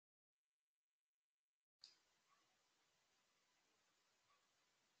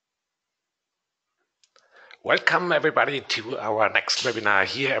Welcome everybody to our next webinar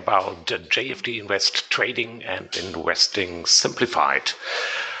here about JFD Invest Trading and Investing Simplified.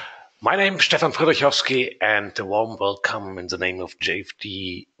 My name is Stefan Friedrichowski and a warm welcome in the name of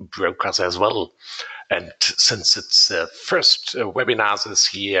JFD Brokers as well. And since it's the first webinar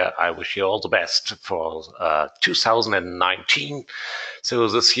this year, I wish you all the best for 2019. So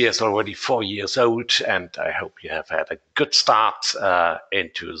this year is already 4 years old, and I hope you have had a good start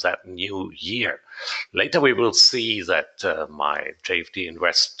into that new year. Later we will see that my JFD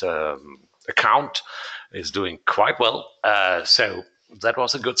Invest account is doing quite well. So that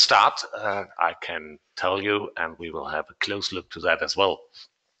was a good start, I can tell you, and we will have a close look to that as well.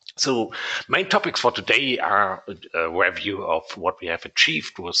 So main topics for today are a review of what we have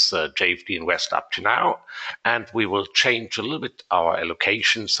achieved with JFD Invest up to now, and we will change a little bit our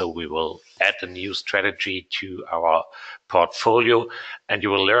allocation. So we will add a new strategy to our portfolio, and you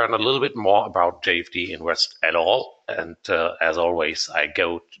will learn a little bit more about JFD Invest at all. And as always, I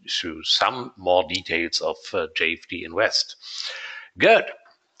go through some more details of JFD Invest. Good.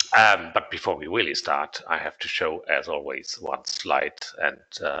 But before we really start, I have to show, as always, one slide. And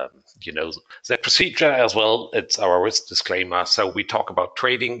the procedure as well. It's our risk disclaimer. So we talk about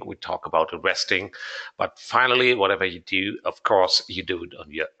trading, we talk about investing, but finally, whatever you do, of course, you do it on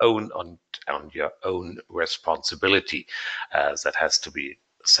your own, on your own responsibility. That has to be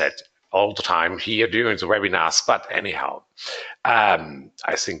said all the time here during the webinars. But anyhow,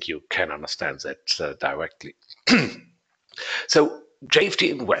 I think you can understand that directly. So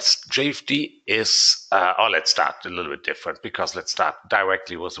JFD Invest. JFD is, let's start a little bit different, because let's start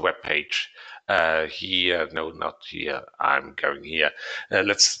directly with the web page. Here, no, not here. I'm going here.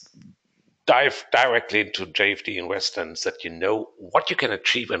 Let's dive directly into JFD Invest, and that you know what you can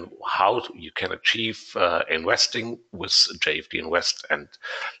achieve and how you can achieve investing with JFD Invest, and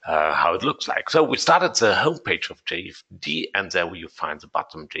how it looks like. So we started the homepage of JFD, and there you find the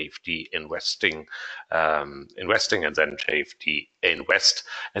button JFD Investing, and then JFD Invest,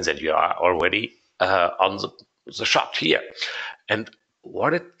 and then you are already on the shop here. And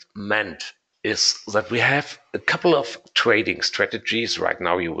what it meant is that we have a couple of trading strategies. Right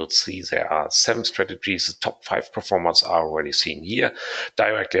now you will see there are 7 strategies. The top 5 performers are already seen here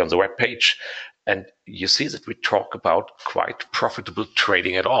directly on the web page. And you see that we talk about quite profitable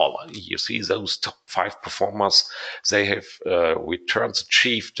trading at all. You see those top 5 performers, they have returns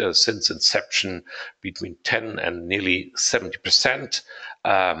achieved since inception between 10 and nearly 70%.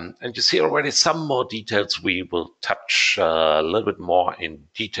 And you see already some more details. We will touch a little bit more in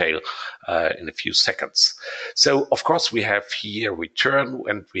detail in a few seconds. So, of course, we have here return,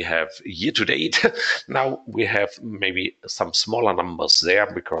 and we have year to date. Now we have maybe some smaller numbers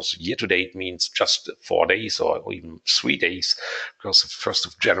there, because year to date means just 4 days or even 3 days, because the 1st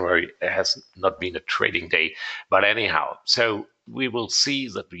of January has not been a trading day. But anyhow, so we will see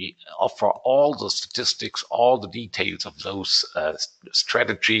that we offer all the statistics, all the details of those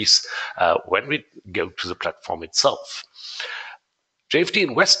strategies when we go to the platform itself. JFD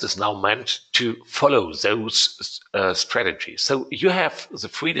Invest is now meant to follow those strategies. So you have the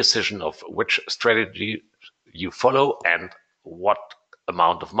free decision of which strategy you follow and what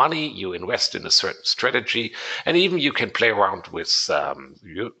amount of money you invest in a certain strategy, and even you can play around with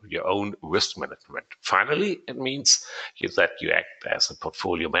your own risk management. Finally, it means that you act as a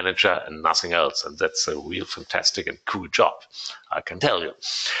portfolio manager and nothing else, and that's a real fantastic and cool job, I can tell you.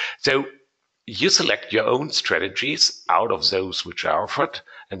 So you select your own strategies out of those which are offered,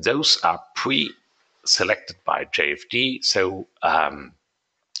 and those are pre-selected by JFD. So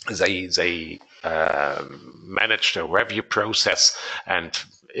they manage the review process, and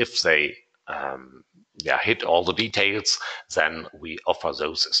if they hit all the details, then we offer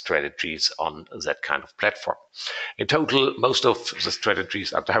those strategies on that kind of platform. In total, most of the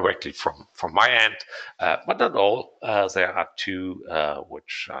strategies are directly from my end, but not all. There are 2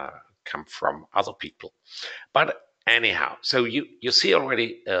 which come from other people. But anyhow, so you see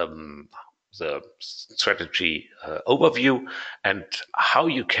already the strategy overview, and how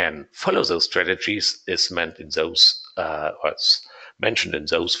you can follow those strategies is meant in those, it's mentioned in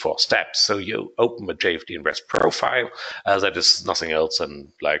those 4 steps. So you open a JFD Invest profile. That is nothing else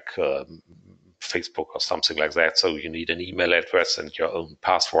than like Facebook or something like that. So you need an email address and your own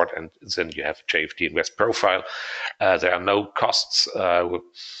password, and then you have a JFD Invest profile. There are no costs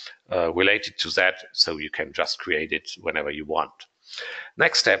related to that, so you can just create it whenever you want.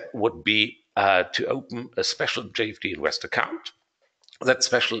 Next step would be to open a special JFD Invest account. That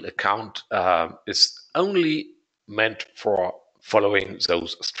special account is only meant for following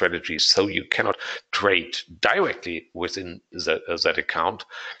those strategies, so you cannot trade directly within that account.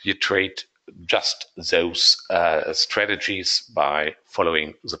 You trade just those strategies by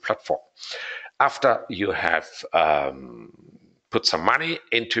following the platform. After you have put some money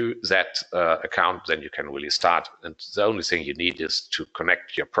into that account, then you can really start. And the only thing you need is to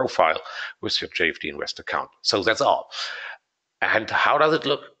connect your profile with your JFD Invest account. So that's all. And how does it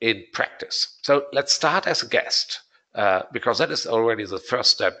look in practice? So let's start as a guest, because that is already the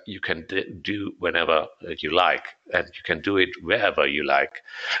first step you can do whenever you like, and you can do it wherever you like.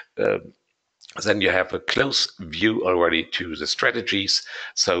 Then you have a close view already to the strategies.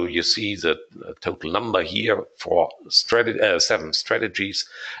 So you see the total number here for 7 strategies.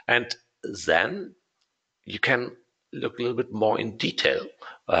 And then you can look a little bit more in detail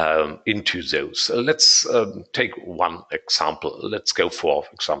into those. Let's take one example. Let's go for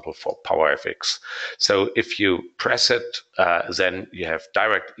example for PowerFX. So if you press it, then you have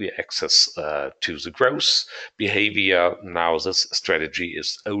directly access to the growth behavior. Now this strategy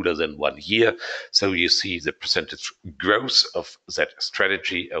is older than 1 year, so you see the percentage growth of that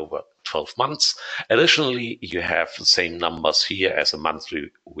strategy over 12 months. Additionally, you have the same numbers here as a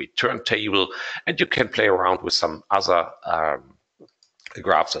monthly return table, and you can play around with some other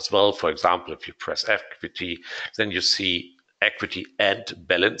graphs as well. For example, if you press equity, then you see equity and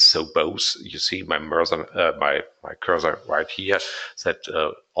balance. So both, you see my cursor right here,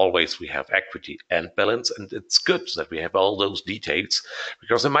 that always we have equity and balance. And it's good that we have all those details,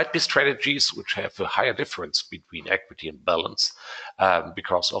 because there might be strategies which have a higher difference between equity and balance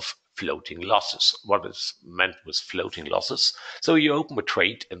because of floating losses. What is meant with floating losses? So you open a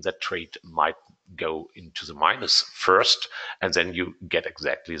trade, and that trade might go into the minus first, and then you get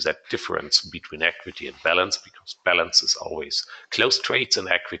exactly that difference between equity and balance, because balance is always closed trades and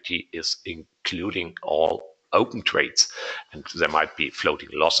equity is including all open trades, and there might be floating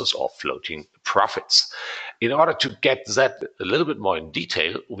losses or floating profits. In order to get that a little bit more in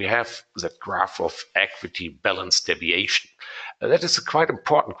detail, we have that graph of equity balance deviation. That is a quite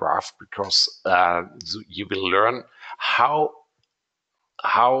important graph, because you will learn how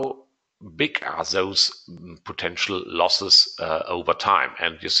big are those potential losses over time.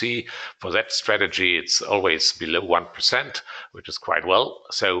 And you see, for that strategy, it's always below 1%, which is quite well.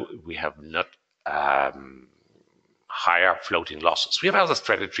 So we have not higher floating losses. We have other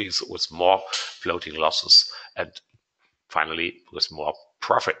strategies with more floating losses, and finally with more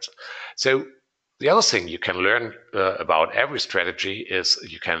profit. So the other thing you can learn about every strategy is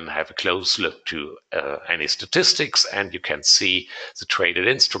you can have a close look to any statistics, and you can see the traded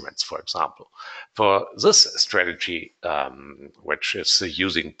instruments, for example. For this strategy, which is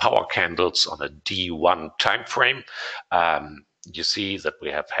using power candles on a D1 time frame, you see that we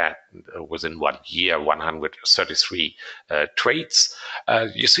have had within 1 year 133 trades.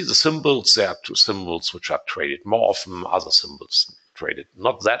 You see the symbols. There are 2 symbols which are traded more often, other symbols traded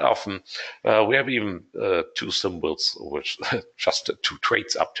not that often. We have even 2 symbols which just 2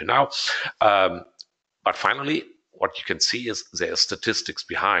 trades up to now. But finally, what you can see is there are statistics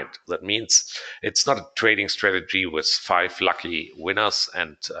behind. That means it's not a trading strategy with 5 lucky winners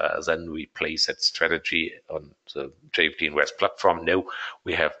and then we place that strategy on the JFD Invest platform. No,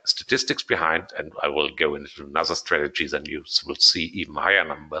 we have statistics behind, and I will go into another strategy, then you will see even higher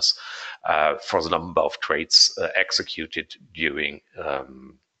numbers for the number of trades executed during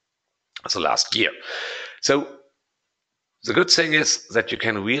the last year. So the good thing is that you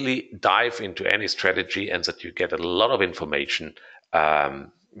can really dive into any strategy, and that you get a lot of information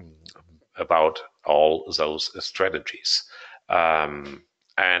about all those strategies.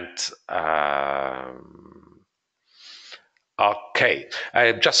 Okay,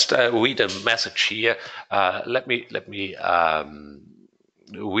 I just read a message here. Let me read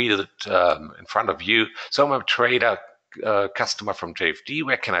it in front of you. So I'm a trader customer from JFD.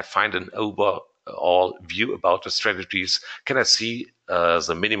 Where can I find an overall view about the strategies? Can I see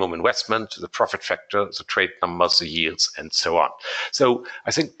the minimum investment, the profit factor, the trade numbers, the yields, and so on? So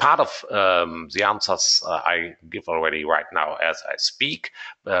I think part of the answers I give already right now as I speak.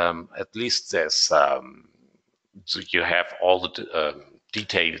 At least there's so you have all the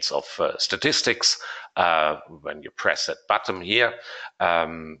details of statistics when you press that button here.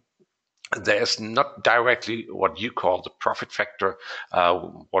 There's not directly what you call the profit factor.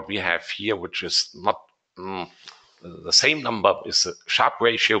 What we have here, which is not the same number, is a Sharpe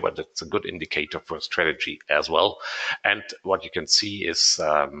ratio, but it's a good indicator for a strategy as well. And what you can see is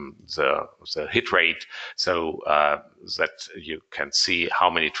the hit rate, so that you can see how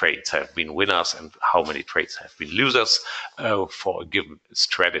many trades have been winners and how many trades have been losers for a given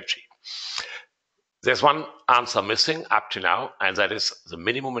strategy. There's one answer missing up to now, and that is the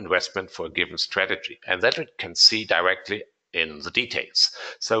minimum investment for a given strategy. And that we can see directly in the details.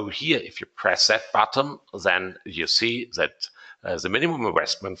 So here, if you press that button, then you see that the minimum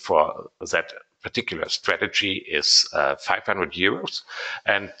investment for that particular strategy is 500 euros.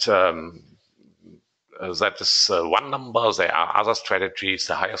 And that is one number. There are other strategies.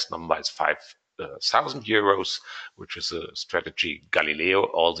 The highest number is 5,000 euros, which is a strategy Galileo.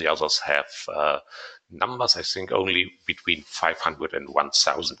 All the others have numbers, I think, only between 500 and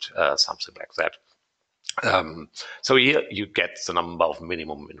 1,000, something like that. So here you get the number of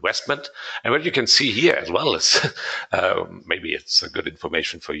minimum investment. And what you can see here as well is, maybe it's a good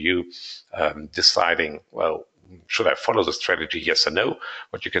information for you, deciding, well, should I follow the strategy, yes or no?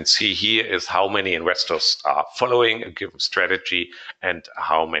 What you can see here is how many investors are following a given strategy and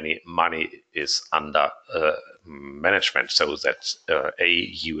how many money is under management. So that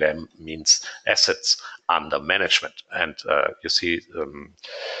AUM means assets under management. And you see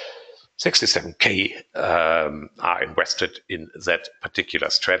 67K are invested in that particular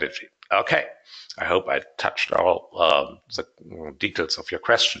strategy. Okay, I hope I touched all the details of your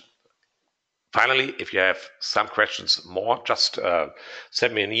question. Finally, if you have some questions more, just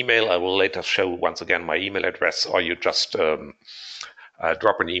send me an email. I will later show once again my email address, or you just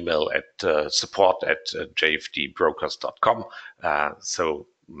drop an email at support@jfdbrokers.com. So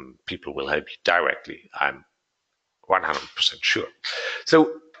people will help you directly. I'm 100% sure.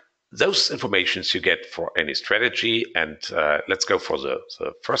 So those informations you get for any strategy, and let's go for the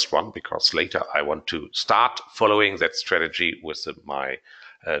first one, because later I want to start following that strategy with my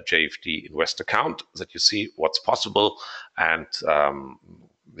JFD Invest account, that you see what's possible and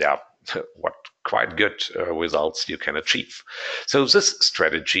what quite good results you can achieve. So this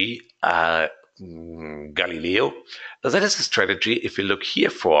strategy, Galileo, that is a strategy. If you look here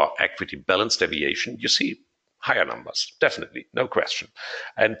for equity balance deviation, you see higher numbers, definitely, no question.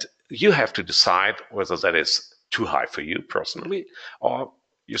 And you have to decide whether that is too high for you personally, or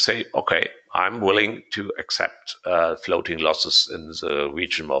you say, okay, I'm willing to accept floating losses in the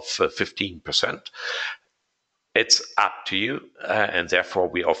region of 15%. It's up to you, and therefore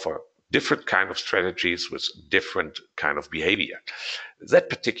we offer different kind of strategies with different kind of behavior. That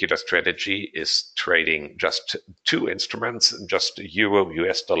particular strategy is trading just two instruments, just Euro,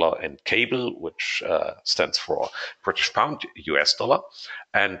 US dollar, and cable, which stands for British pound, US dollar.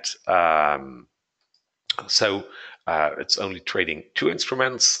 And so it's only trading two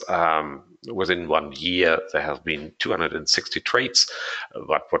instruments. Within 1 year, there have been 260 trades.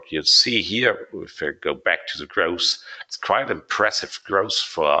 But what you see here, if you go back to the growth, it's quite impressive growth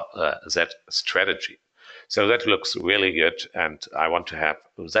for that strategy. So that looks really good, and I want to have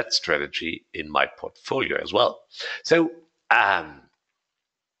that strategy in my portfolio as well. So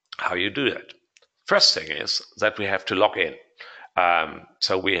how you do that? First thing is that we have to log in.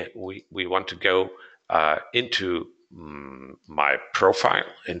 So we want to go into my profile,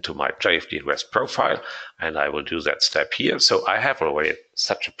 into my JFD Invest profile, and I will do that step here. So I have already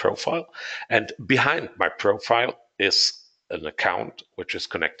such a profile, and behind my profile is an account which is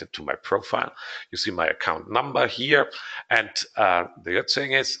connected to my profile. You see my account number here, and the good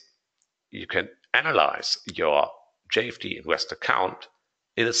thing is you can analyze your JFD Invest account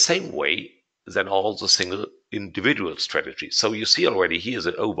in the same way than all the single individual strategies. So you see already here's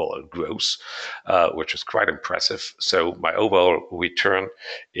an overall growth, which is quite impressive. So my overall return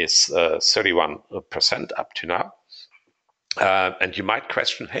is 31% up to now. And you might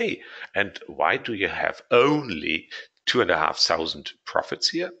question, hey, and why do you have only 2,500 profits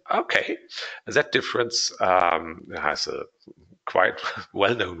here? Okay, that difference has a quite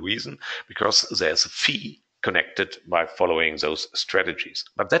well-known reason, because there's a fee connected by following those strategies.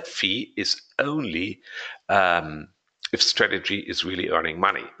 But that fee is only if strategy is really earning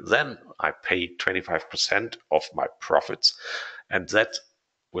money. Then I pay 25% of my profits, and that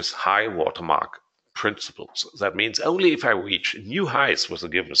with high watermark principles. That means only if I reach new highs with the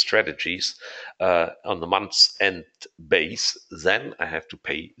given strategies on the month's end base, then I have to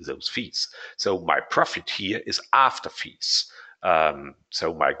pay those fees. So my profit here is after fees.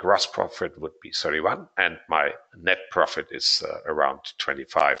 So my gross profit would be 31, and my net profit is around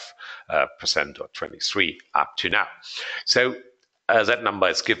 25% or 23 up to now. So that number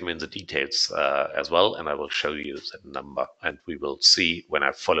is given in the details as well, and I will show you that number, and we will see when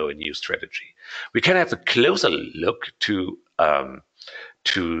I follow a new strategy. We can have a closer look to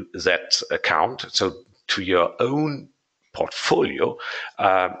that account, so to your own portfolio.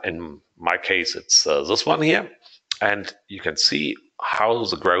 In my case, it's this one here. And you can see how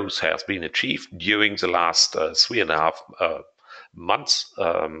the growth has been achieved during the last 3.5 months.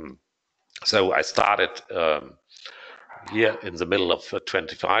 So I started here in the middle of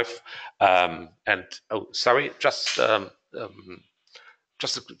 25. And oh, sorry, just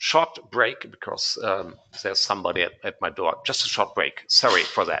just a short break because there's somebody at my door. Just a short break. Sorry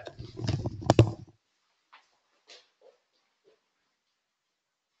for that.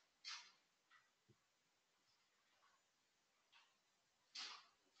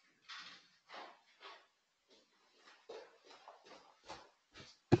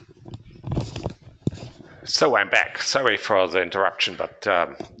 So I'm back. Sorry for the interruption, but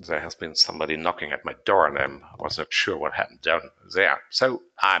there has been somebody knocking at my door, and I was not sure what happened down there. So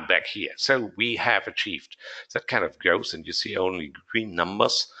I'm back here. So we have achieved that kind of growth, and you see only green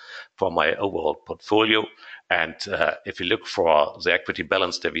numbers for my overall portfolio. And if you look for the equity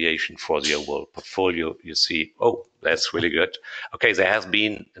balance deviation for the overall portfolio, you see, oh, that's really good. Okay, there has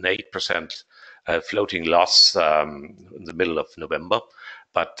been an 8% floating loss in the middle of November.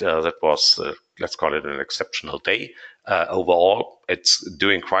 But that was, let's call it an exceptional day. Overall, it's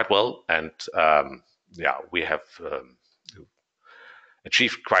doing quite well. And yeah, we have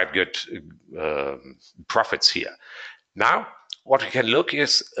achieved quite good profits here. Now, what we can look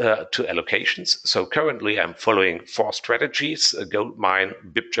is to allocations. So currently I'm following 4 strategies: gold mine,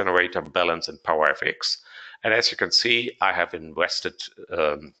 BIP generator, balance, and power FX. And as you can see, I have invested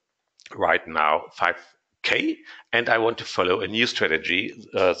right now 5K, and I want to follow a new strategy,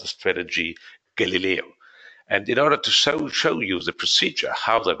 the strategy Galileo. And in order to show you the procedure,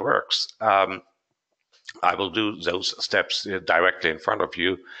 how that works, I will do those steps directly in front of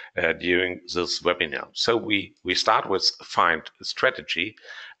you during this webinar. So we start with find strategy,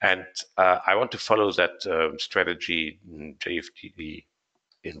 and I want to follow that strategy JFD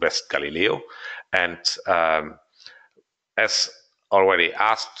Invest Galileo. And as already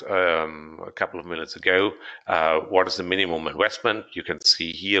asked a couple of minutes ago, what is the minimum investment? You can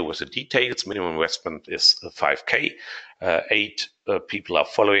see here with the details. Minimum investment is 5K. 8 people are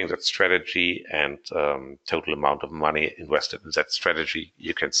following that strategy, and total amount of money invested in that strategy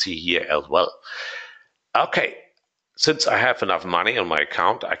you can see here as well. Okay, since I have enough money on my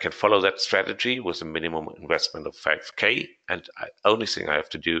account, I can follow that strategy with a minimum investment of 5K, and the only thing I have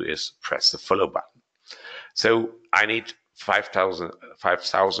to do is press the follow button. So I need 5,000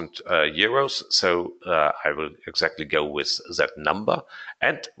 euros. So I will exactly go with that number.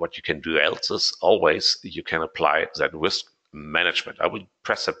 And what you can do else is always you can apply that risk management. I will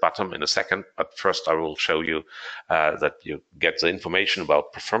press that button in a second, but first I will show you that you get the information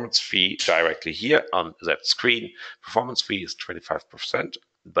about performance fee directly here on that screen. Performance fee is 25%.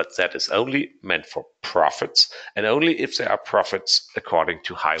 But that is only meant for profits, and only if there are profits according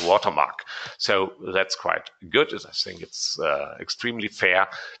to high watermark. So that's quite good. I think it's extremely fair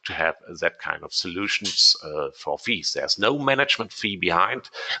to have that kind of solutions for fees. There's no management fee behind,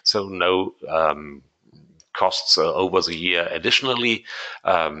 so no costs over the year additionally.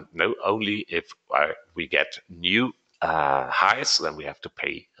 No, only if we get new highs, then we have to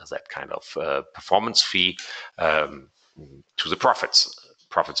pay that kind of performance fee to the profits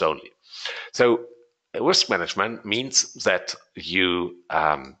only. So risk management means that you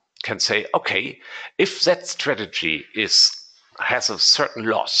can say, okay, if that strategy has a certain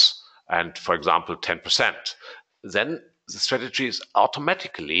loss, and for example 10%, then the strategy is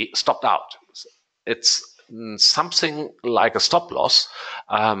automatically stopped out. It's something like a stop loss,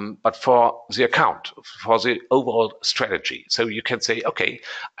 but for the account, for the overall strategy. So you can say, okay,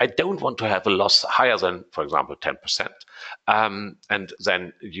 I don't want to have a loss higher than, for example, 10%. And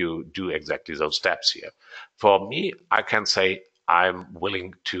then you do exactly those steps here. For me, I can say I'm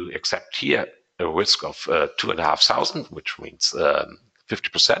willing to accept here a risk of 2,500, which means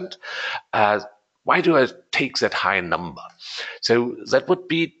 50%. Why do I take that high number? So that would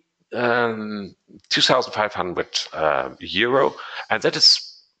be 2,500 euro, and that is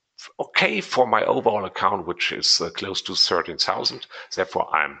okay for my overall account, which is close to 13,000. Therefore,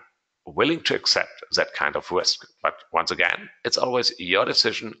 I'm willing to accept that kind of risk. But once again, it's always your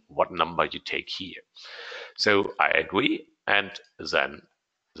decision what number you take here. So I agree, and then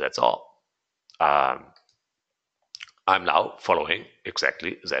that's all. I'm now following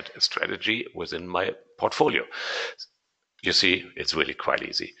exactly that strategy within my portfolio. You see, it's really quite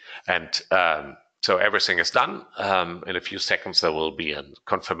easy. And so everything is done. In a few seconds, there will be a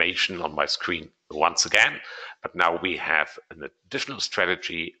confirmation on my screen once again. But now we have an additional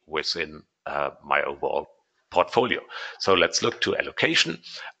strategy within my overall portfolio. So let's look to allocation.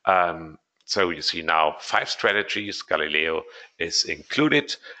 So you see now 5 strategies. Galileo is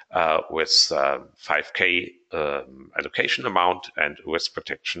included with 5K allocation amount, and risk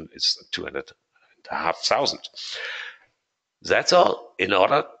protection is 2,500. That's all. In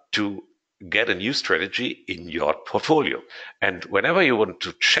order to get a new strategy in your portfolio. And whenever you want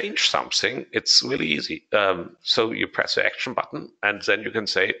to change something, it's really easy. So you press the action button and then you can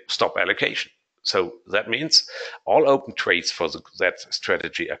say stop allocation. So that means all open trades for that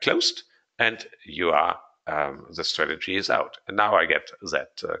strategy are closed and you are the strategy is out. And now I get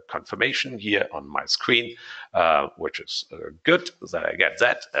that confirmation here on my screen, which is good that I get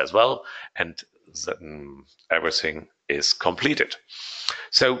that as well. And then everything is completed.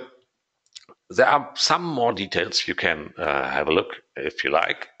 So there are some more details you can have a look if you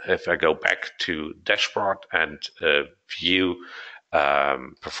like. If I go back to dashboard and view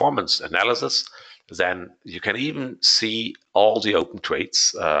performance analysis, then you can even see all the open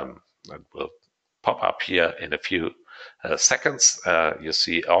trades that will pop up here in a few seconds. You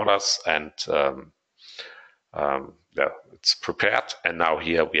see orders and yeah, it's prepared, and now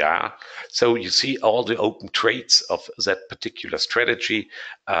here we are. So you see all the open trades of that particular strategy.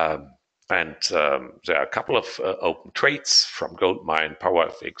 And there are a couple of open trades from Goldmine,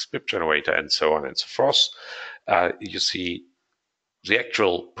 PowerFX, BIP Generator, and so on and so forth. You see the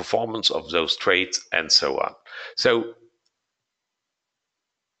actual performance of those trades and so on. So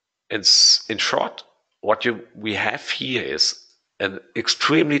in short, what we have here is an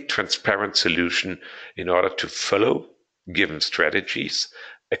extremely transparent solution in order to follow given strategies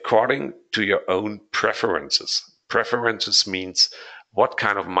according to your own preferences. Preferences means what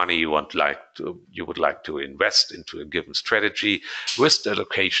kind of money you would like to invest into a given strategy, risk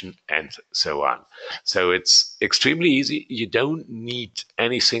allocation, and so on. So it's extremely easy. You don't need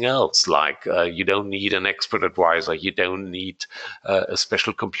anything else. Like you don't need an expert advisor. You don't need a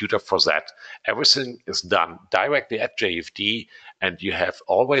special computer for that. Everything is done directly at JFD, and you have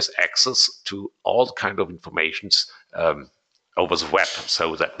always access to all kind of informations over the web.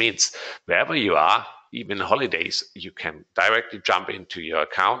 So that means wherever you are, even holidays, you can directly jump into your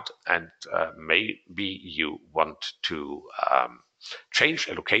account, and maybe you want to change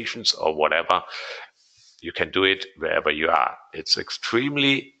allocations or whatever. You can do it wherever you are. It's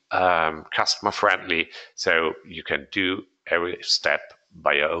extremely customer friendly, so you can do every step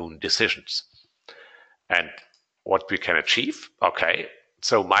by your own decisions. And what we can achieve, okay,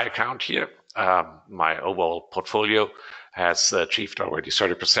 so my account here, my overall portfolio has achieved already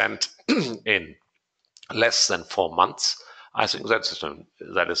 30% in less than 4 months. I think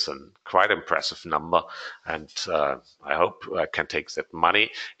that is a quite impressive number, and I hope I can take that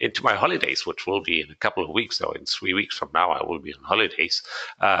money into my holidays, which will be in a couple of weeks, or in 3 weeks from now I will be on holidays.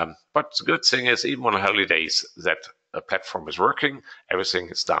 But the good thing is, even on holidays, that a platform is working. Everything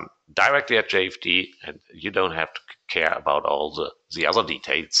is done directly at JFD, and you don't have to care about all the other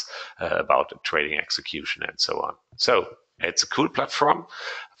details about the trading execution and so on. So it's a cool platform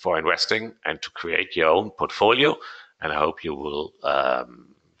for investing and to create your own portfolio. And I hope you will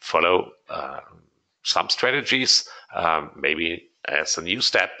follow some strategies, maybe as a new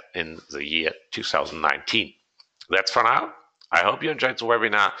step in the year 2019. That's for now. I hope you enjoyed the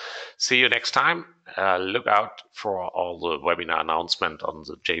webinar. See you next time. Look out for all the webinar announcements on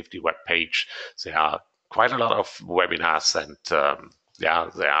the JFD webpage. There are quite a lot of webinars, and yeah,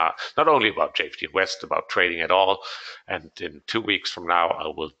 they are not only about JFD Invest, about trading at all. And in 2 weeks from now, I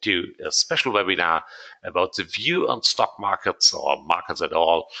will do a special webinar about the view on stock markets or markets at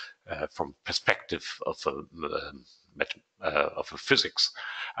all from perspective of a physics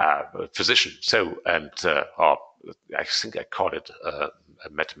physician. So, and or I think I called it a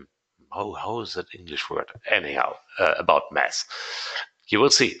how is that English word? Anyhow, about math. You will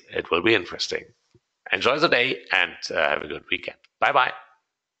see. It will be interesting. Enjoy the day and have a good weekend. Bye-bye.